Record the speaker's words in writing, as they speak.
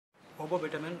OBO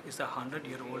Bettermann is a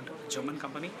 100-year-old German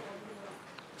company,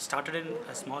 started in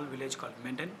a small village called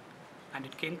Menden, and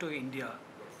it came to India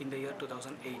in the year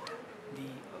 2008.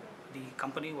 The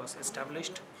company was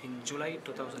established in July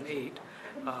 2008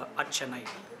 at Chennai.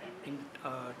 In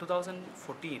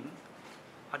 2014,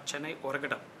 at Chennai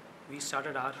Oragadam, we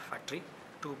started our factory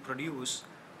to produce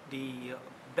the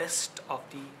best of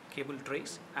the cable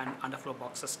trays and underflow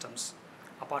box systems.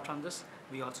 Apart from this,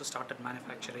 we also started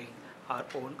manufacturing our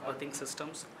own earthing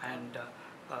systems and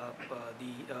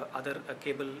other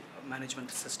cable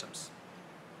management systems.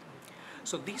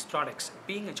 So these products,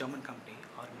 being a German company,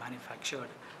 are manufactured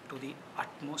to the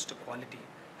utmost quality,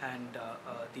 and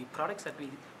the products that we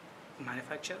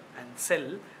manufacture and sell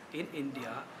in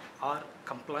India are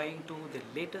complying to the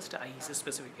latest IEC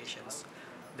specifications.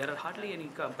 There are hardly any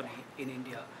company in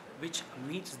India which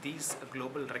meets these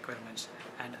global requirements,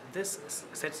 and this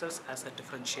sets us as a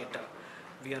differentiator.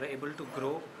 We are able to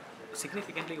grow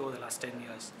significantly over the last 10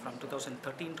 years. From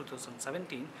 2013 to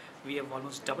 2017, we have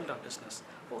almost doubled our business.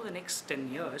 Over the next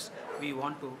 10 years, we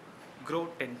want to grow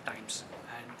 10 times.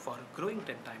 And for growing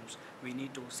 10 times, we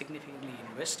need to significantly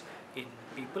invest in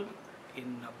people,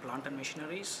 in plant and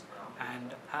machineries,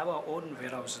 and have our own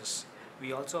warehouses.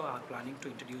 We also are planning to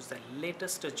introduce the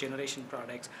latest generation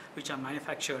products which are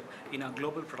manufactured in our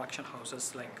global production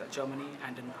houses like Germany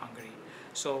and in Hungary.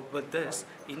 So with this,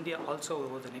 India also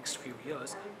over the next few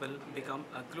years will become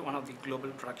one of the global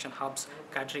production hubs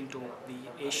catering to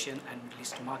the Asian and Middle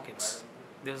East markets.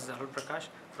 This is Arul Prakash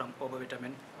from OBO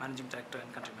Bettermann, Managing Director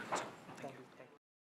and Country Manager.